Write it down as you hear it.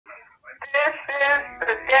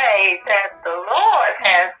day that the Lord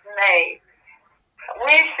has made.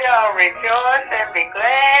 We shall rejoice and be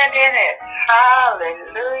glad in it.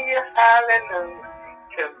 Hallelujah, hallelujah.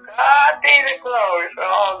 To God be the glory for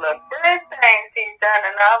all the good things he's done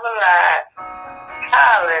in our lives.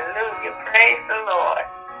 Hallelujah, praise the Lord.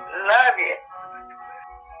 Love you.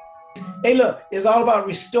 Hey, look, it's all about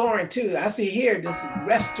restoring too. I see here this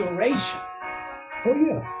restoration. Oh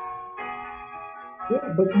yeah,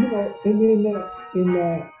 yeah. But you know, and in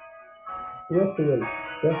that restoration,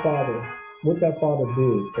 that father, what that father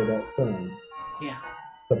did for that son, Yeah,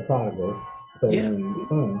 the prodigal, so named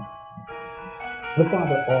son, the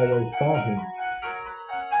father always saw him.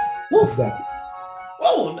 Woo. Exactly.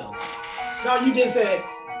 Oh no, no, you just said.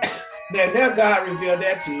 Now God revealed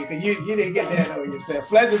that to you because you didn't get that on yourself.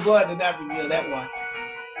 Flesh and blood did not reveal that one.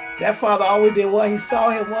 That father always did what? He saw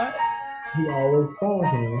him what? He always saw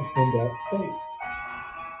him in that state.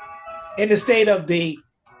 In the state of the,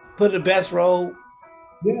 put the best robe,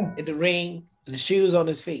 yeah, in the ring, and the shoes on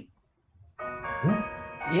his feet.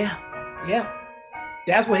 Yeah.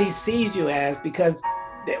 That's what he sees you as, because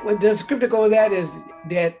what the scripture goes at is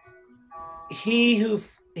that he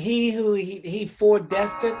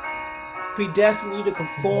predestined you to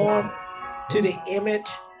conform to the image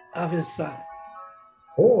of his son.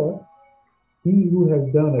 Or he who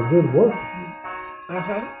has done a good work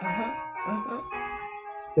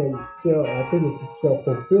shall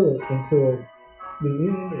fulfill it until the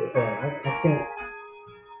end. I can't.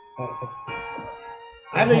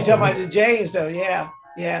 I know you're talking about the James though. Yeah.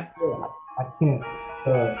 I can't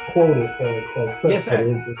quote it as such. Yes,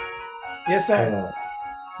 sir. Yes, sir.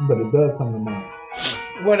 But it does come to mind.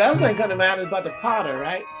 Well, the other thing come to mind is about the potter,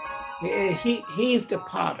 right? He's the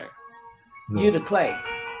potter. Yeah. You the clay.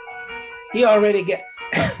 He already get,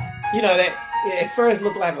 you know, that it first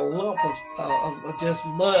looked like a lump of just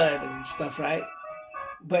mud and stuff, right?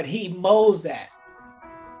 But he molds that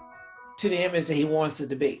to the image that he wants it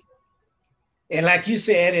to be. And like you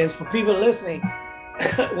said, is for people listening,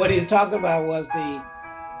 what he's talking about was the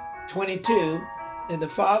 22, and the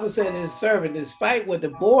father said to his servant, despite what the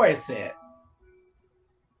boy said,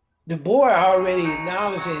 the boy already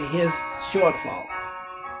acknowledging his shortfalls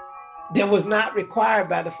that was not required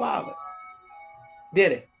by the father,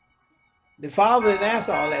 did it? The father didn't ask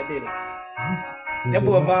all that, did he? That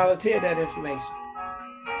boy volunteered that information.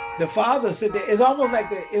 The father said that it's almost like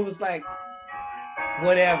it was like,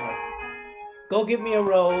 whatever. Go get me a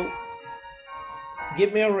robe,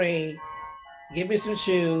 get me a ring, get me some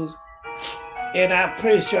shoes. And I'm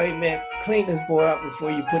pretty sure he meant clean this boy up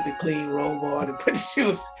before you put the clean robe on and put the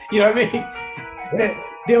shoes. You know what I mean?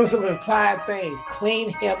 There was some implied things. Clean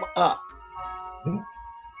him up.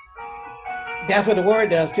 That's what the word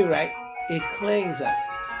does too, right? It cleans us.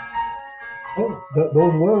 Oh,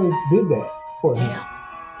 those words did that for him.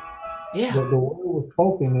 Yeah. The word was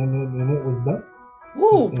spoken and it was done.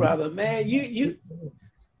 Woo, brother, man, you.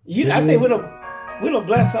 I think we'll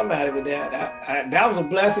bless somebody with that. That was a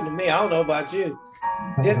blessing to me. I don't know about you.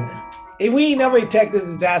 We ain't never take this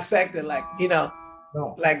and dissect it like, you know,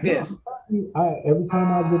 like this. Every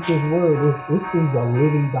time I get this word, this is a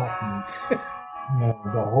living document.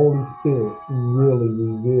 The Holy Spirit really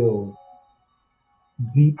reveals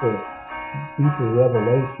deeper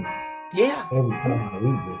revelation. Yeah. Every time I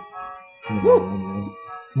read it. And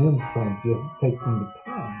him from just taking the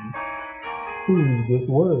time to read this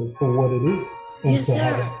word for what it is. And yes, to sir.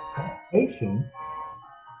 have a foundation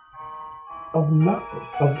of knowledge,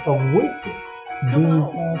 of wisdom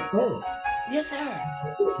being transferred. Yes, sir.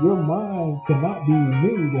 Your mind cannot be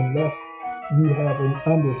renewed unless you have an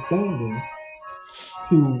understanding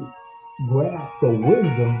to grasp the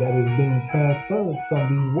wisdom that is being transferred from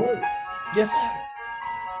these words. Yes, sir.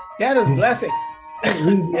 That is blessing.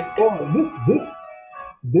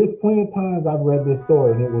 This plenty of times I've read this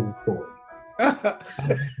story and it was a story.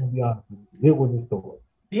 To be honest with you, it was a story.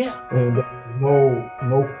 Yeah. And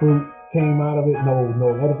no fruit came out of it,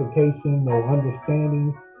 no edification, no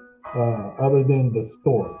understanding, other than the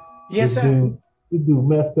story. Yes, sir. This dude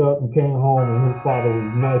messed up and came home and his father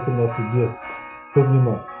was nice enough to just hook him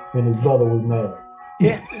up and his brother was mad.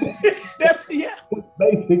 Yeah. That's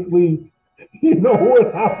basically, you know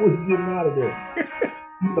what I was getting out of there.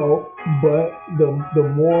 You know, but the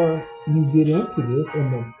more you get into this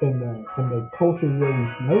and the closer your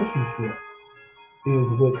relationship is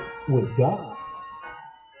with God,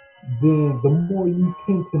 then the more you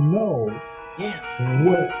tend to know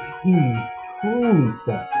what he's truly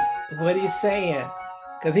saying. What he's saying.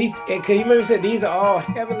 Because you remember he said these are all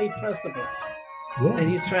heavenly principles that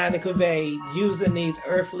he's trying to convey using these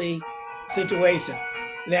earthly situations.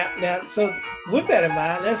 Now, so with that in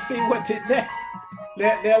mind, let's see what did next.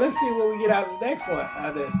 Now let's see what we get out of the next one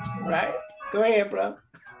on this, right? Go ahead, bro.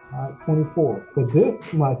 24. For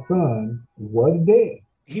this, my son was dead.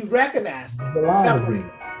 He recognized it. Alive Separate.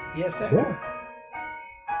 again. Yes, sir. Yeah.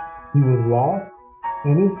 He was lost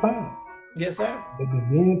and is found. Yes, sir. They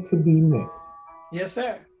began to be met. Yes,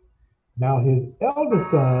 sir. Now his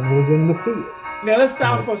eldest son was in the field. Now let's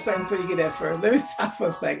stop for a second before you get that first. Let me stop for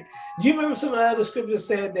a second. Do you remember some of the other scriptures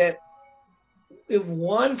said that if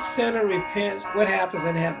one sinner repents, what happens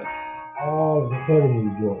in heaven? All the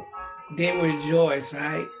heaven rejoice. They rejoice,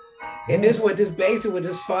 right? And this is what basically what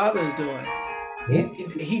this father is doing.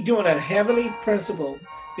 He's doing a heavenly principle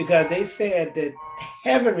because they said that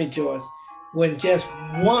heaven rejoiced when just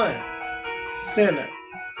one sinner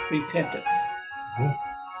repentance. Yeah.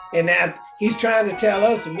 And now he's trying to tell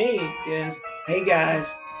us, to me, is, hey guys,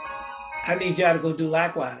 I need y'all to go do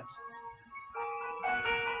likewise.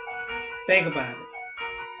 Think about it.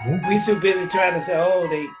 Yeah. We too busy trying to say, oh,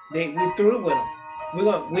 we through with them.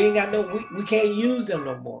 We ain't got we can't use them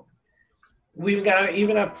no more. We've got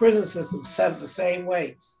even our prison system set up the same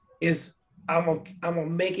way. Is I'm gonna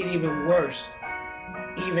make it even worse,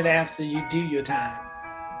 even after you do your time.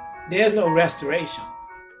 There's no restoration.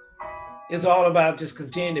 It's all about just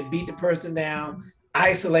continuing to beat the person down,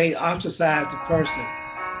 isolate, ostracize the person,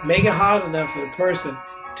 make it hard enough for the person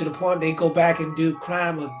to the point they go back and do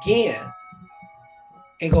crime again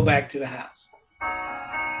and go back to the house.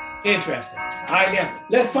 Interesting. All right, now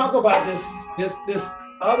let's talk about this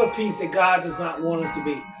other piece that God does not want us to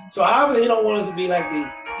be. So obviously he don't want us to be like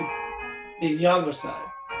the younger son.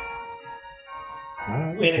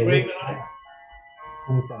 Right. We in agreement on that?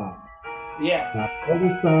 25. Yeah. Now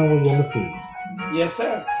eldest son was in the field. Yes,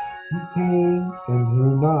 sir. He came and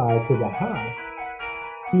drew nigh to the house.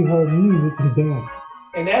 He heard music and dancing.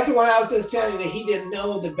 And that's the one I was just telling you that he didn't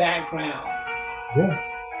know the background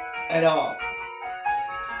at all.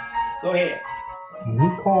 Go ahead. And he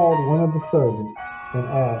called one of the servants and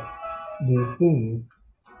asked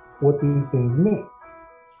what these things meant.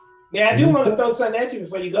 Yeah, I do want to throw something at you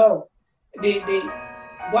before you go.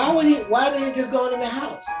 Why didn't he just go in the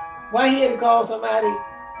house? Why he had to call somebody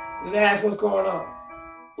and ask what's going on?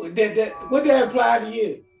 What did that apply to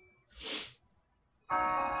you?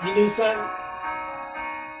 You knew something?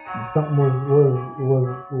 Something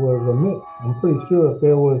was amiss. I'm pretty sure if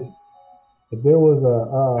there was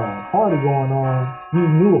a party going on, he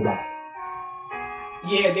knew about it.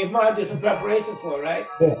 Yeah, they might did some preparation for it, right?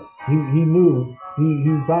 Yeah, he knew.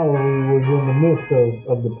 He probably was in the midst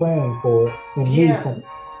of the planning for it and knew something.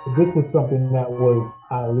 This was something that was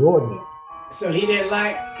highly ordinary. So he didn't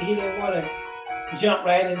want to jump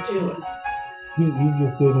right into it. He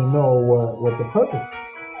just didn't know what the purpose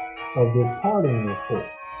of this partying was for.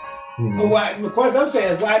 You know? But of course I'm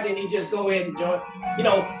saying is why didn't he just go ahead and join? You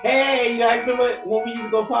know, hey, I remember when we used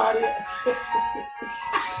to go party?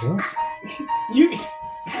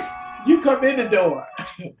 You come in the door.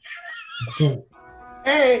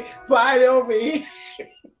 Hey, party over here.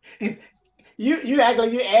 You act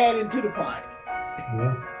like you're adding to the party.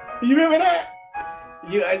 Yeah. You remember that?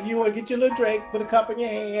 You want to get your little drink, put a cup in your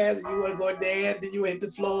hands, and you want to go there, then you hit the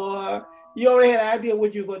floor. You already had an idea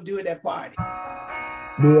what you were going to do at that party.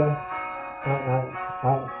 Yeah.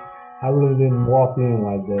 I really didn't walk in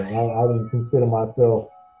like that. I didn't consider myself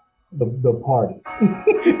the party.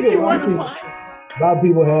 You were the party. A lot of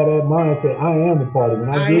people had that mindset. I am the party. When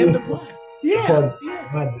I am the party. Yeah. The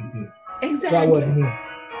party, yeah. Exactly. That wasn't me.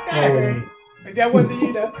 That wasn't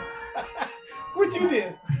you, though. What you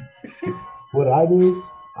did? What I did?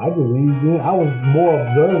 I just eased in. I was more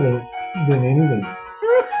observant than anything.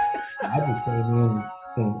 I just came in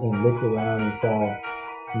and looked around and saw,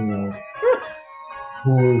 you know,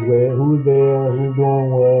 who's there, who's doing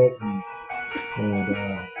what, and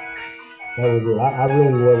that was it. I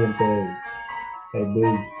really wasn't a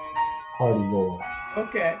big party goer.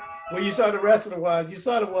 Okay. Well, you saw the rest of the ones. You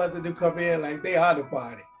saw the ones that do come in like they are the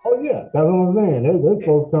party. Oh yeah, that's what I'm saying. Those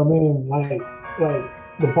folks come in like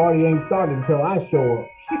the party ain't started until I show up,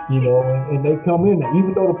 you know, and they come in.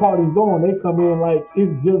 Even though the party's going, they come in like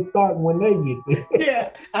it's just starting when they get there. Yeah,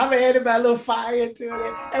 I'm adding my little fire to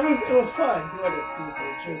it. It was fun doing it, to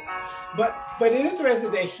be true. But it's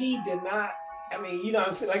interesting that he did not. I mean, you know,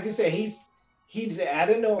 like you said, he said I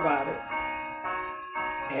didn't know about it,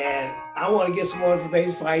 and I want to get some more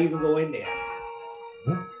information before I even go in there.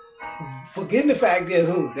 Mm-hmm. Forgetting the fact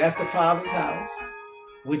that that's the Father's house,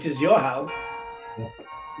 which is your house. Mm-hmm.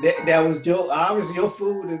 That was obviously your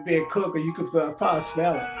food is being cooked, or you could probably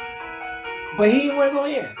smell it. But he didn't want to go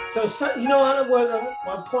in. So you know what?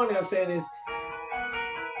 My point I'm saying is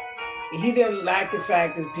he didn't like the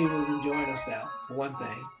fact that people was enjoying themselves, for one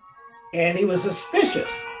thing. and he was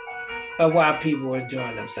suspicious of why people were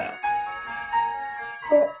enjoying themselves.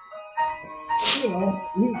 Well, you know,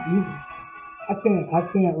 I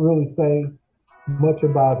can't really say much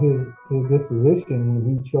about his disposition when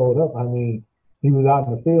he showed up. I mean, he was out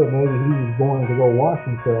in the field. Maybe he was going to go wash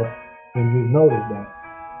himself and just noticed that.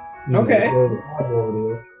 You know, Okay. there's water over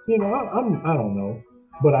there. You know, I don't know,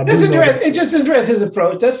 but I Just do know it just addresses his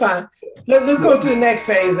approach. That's fine. Let's go to the next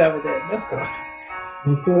phase of it then. Let's go.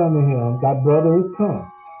 He said unto him, thy brother is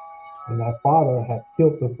come, and thy father hath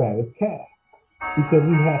killed the fattest calf, because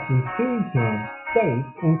he hath received him safe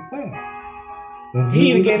and sound. And He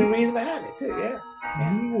even gave a reason behind it too. Yeah.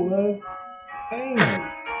 He was angry.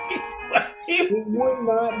 He would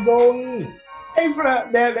not go in. Hey,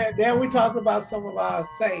 now we're talking about some of our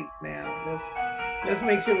saints now. Let's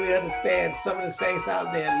make sure we understand some of the saints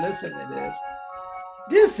out there listening to this.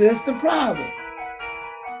 This is the problem.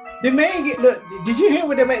 The man, look, did you hear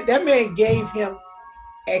what that man gave him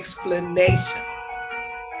explanation?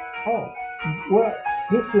 Oh, well,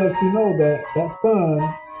 this lets you know that that son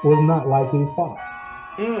was not like his father.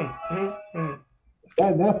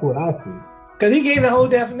 That's what I see. Because he gave the whole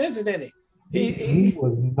definition, didn't he? He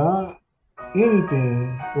was not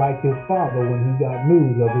anything like his father when he got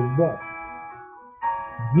news of his brother.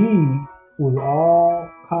 He was all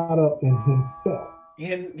caught up in himself.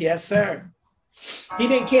 Yes, sir. He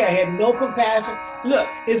didn't care. He had no compassion. Look,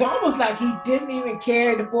 it's almost like he didn't even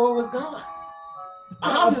care the boy was gone.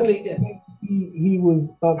 Obviously, he was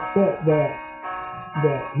upset that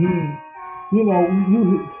he, you know,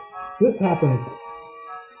 this happens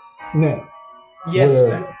now. Yes,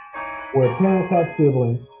 sir. Where parents have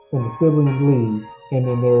siblings and the siblings leave, and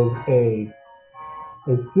then there's a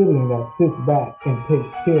sibling that sits back and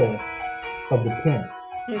takes care of the parent.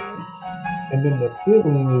 And then the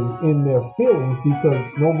sibling is in their feelings because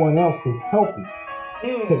no one else is helping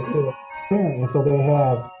take care of the parent, and so they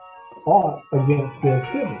have aught against their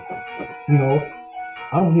sibling. You know,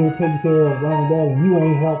 I'm here taking care of mom and dad, and you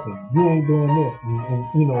ain't helping, you ain't doing this, and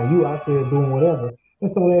you know, you out there doing whatever,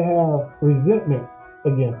 and so they have resentment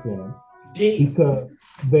against them because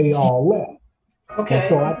they all left. Okay. And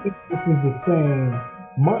so I think this is the same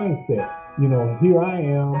mindset. You know, here I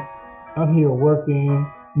am, I'm here working,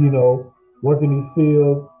 you know, working these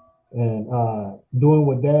fields and doing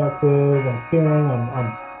what dad says. I'm caring,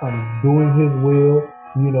 I'm doing his will,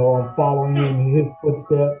 you know, I'm following in his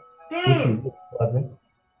footsteps, which he wasn't.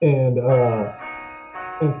 And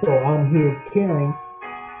so I'm here caring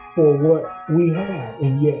for what we have.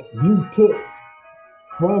 And yet you took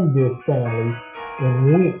from this family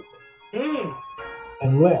and went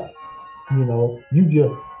and left. You know, you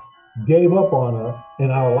just gave up on us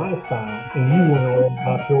and our lifestyle, and you went on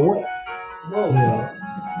about your way. Whoa. You know,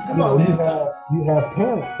 Come on, you have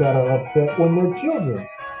parents that are upset when their children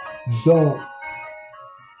don't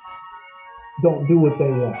do what they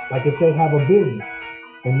want. Like if they have a business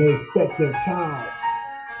and they expect their child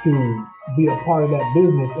to be a part of that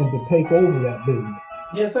business and to take over that business.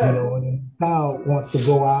 Yes, sir. You know, and the child wants to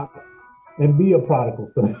go out and be a prodigal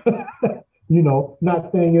son. You know,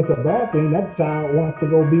 not saying it's a bad thing. That child wants to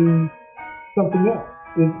go be something else.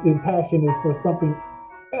 His passion is for something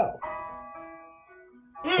else.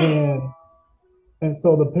 And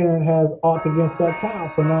so the parent has aught against that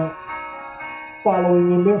child for not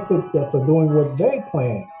following in their footsteps or doing what they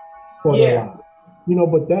planned for their life. You know,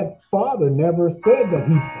 but that father never said that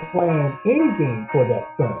he planned anything for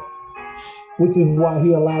that son, which is why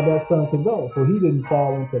he allowed that son to go. So he didn't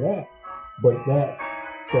fall into that. But that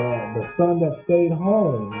the son that stayed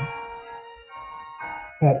home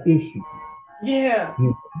had issues. Yeah.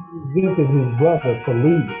 He resented his brother for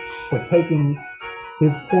leaving, for taking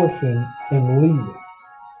his portion and leaving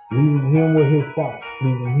him with his father,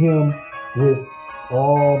 leaving him with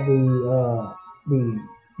all the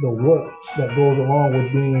work that goes along with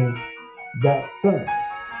being that son.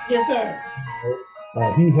 Yes, sir.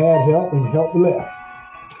 He had help and help left.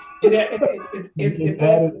 It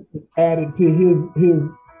added to his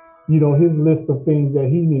you know, his list of things that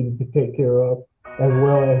he needed to take care of, as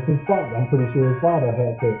well as his father. I'm pretty sure his father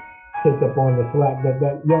had to take up on the slack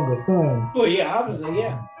that younger son. Well, yeah, obviously,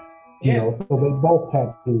 yeah. You know, so they both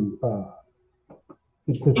had to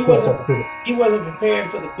he wasn't prepared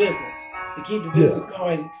for the business, to keep the business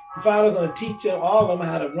going. The father was going to teach all of them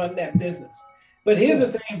how to run that business. But here's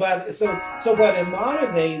the thing about it. So what in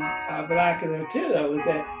modern day Black and Latino is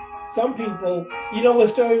that some people, you know what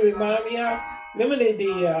story remind me of? Remember the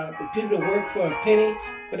people that work for a penny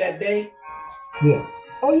for that day? Yeah.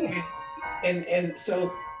 Oh yeah. And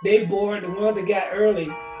so they bore, the ones that got early,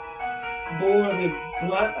 bore the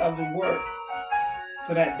brunt of the work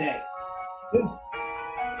for that day.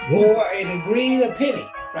 for an agreed a penny,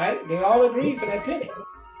 right? They all agreed for that penny.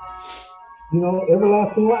 You know,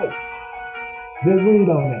 everlasting life. They agreed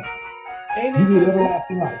on that. Ain't You that get something?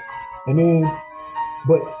 everlasting life. And then,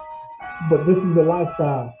 but this is the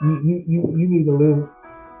lifestyle. You need to live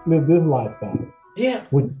this lifestyle. Yeah.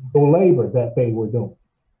 With the labor that they were doing.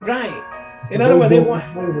 Right. In other words, they want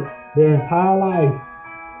their entire life.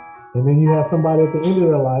 And then you have somebody at the end of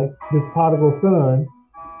their life, this prodigal son,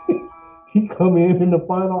 he come in the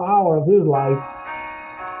final hour of his life,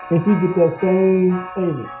 and he get that same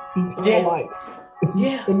payment, eternal life.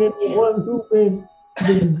 Yeah. And then the ones who've been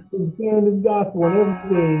sharing this gospel and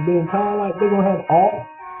everything, their entire life, they're gonna have all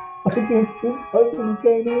against this person who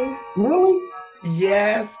came in. Really?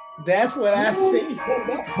 Yes, that's what I see.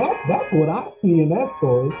 That's what I see in that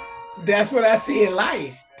story. That's what I see in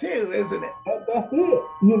life too, isn't it? That's it.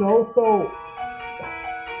 You know, so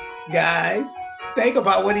guys, think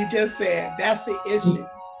about what he just said. That's the issue.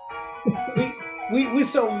 We're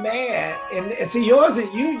so mad, and see yours.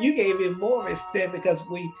 You gave it more extent because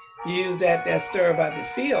we use that stir about the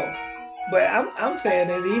field. But I'm saying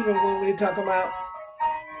is even when we talk about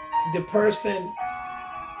the person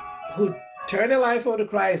who turned their life over to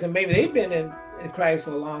Christ, and maybe they've been in Christ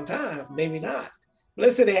for a long time, maybe not.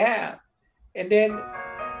 Let's say they have, and then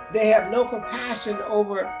they have no compassion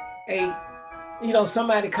over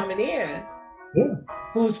somebody coming in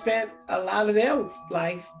who spent a lot of their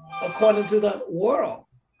life according to the world.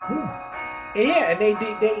 And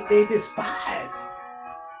they despise.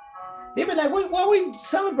 They be like, why are we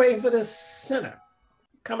celebrating for this sinner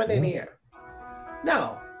coming in here?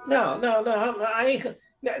 No, I ain't.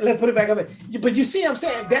 Let's put it back up. But you see, I'm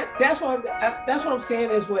saying that's what I'm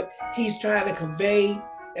saying is what he's trying to convey,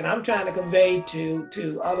 and I'm trying to convey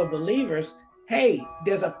to other believers. Hey,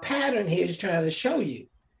 there's a pattern here he's trying to show you.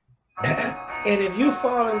 And if you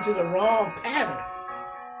fall into the wrong pattern,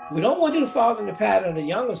 we don't want you to fall in the pattern of the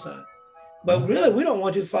younger son, but really we don't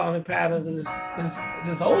want you to fall in the pattern of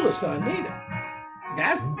this older son either.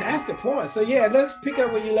 That's the point. So yeah, let's pick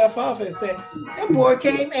up where you left off and say that boy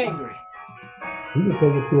came angry. We can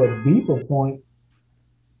take it to a deeper point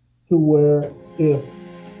to where if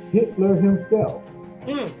Hitler himself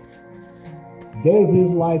gave his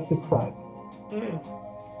life to Christ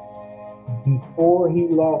before he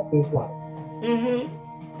lost his life,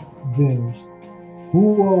 then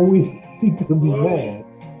who are we to be mad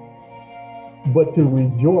but to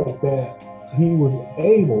rejoice that he was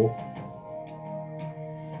able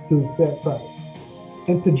to accept Christ?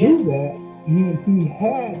 And to do that, he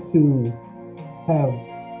had to have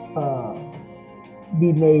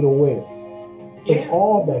be made aware of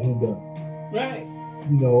all that he done. Right.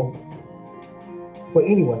 You know. But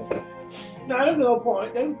anyway. No, that's no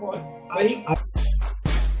point. That's a point. But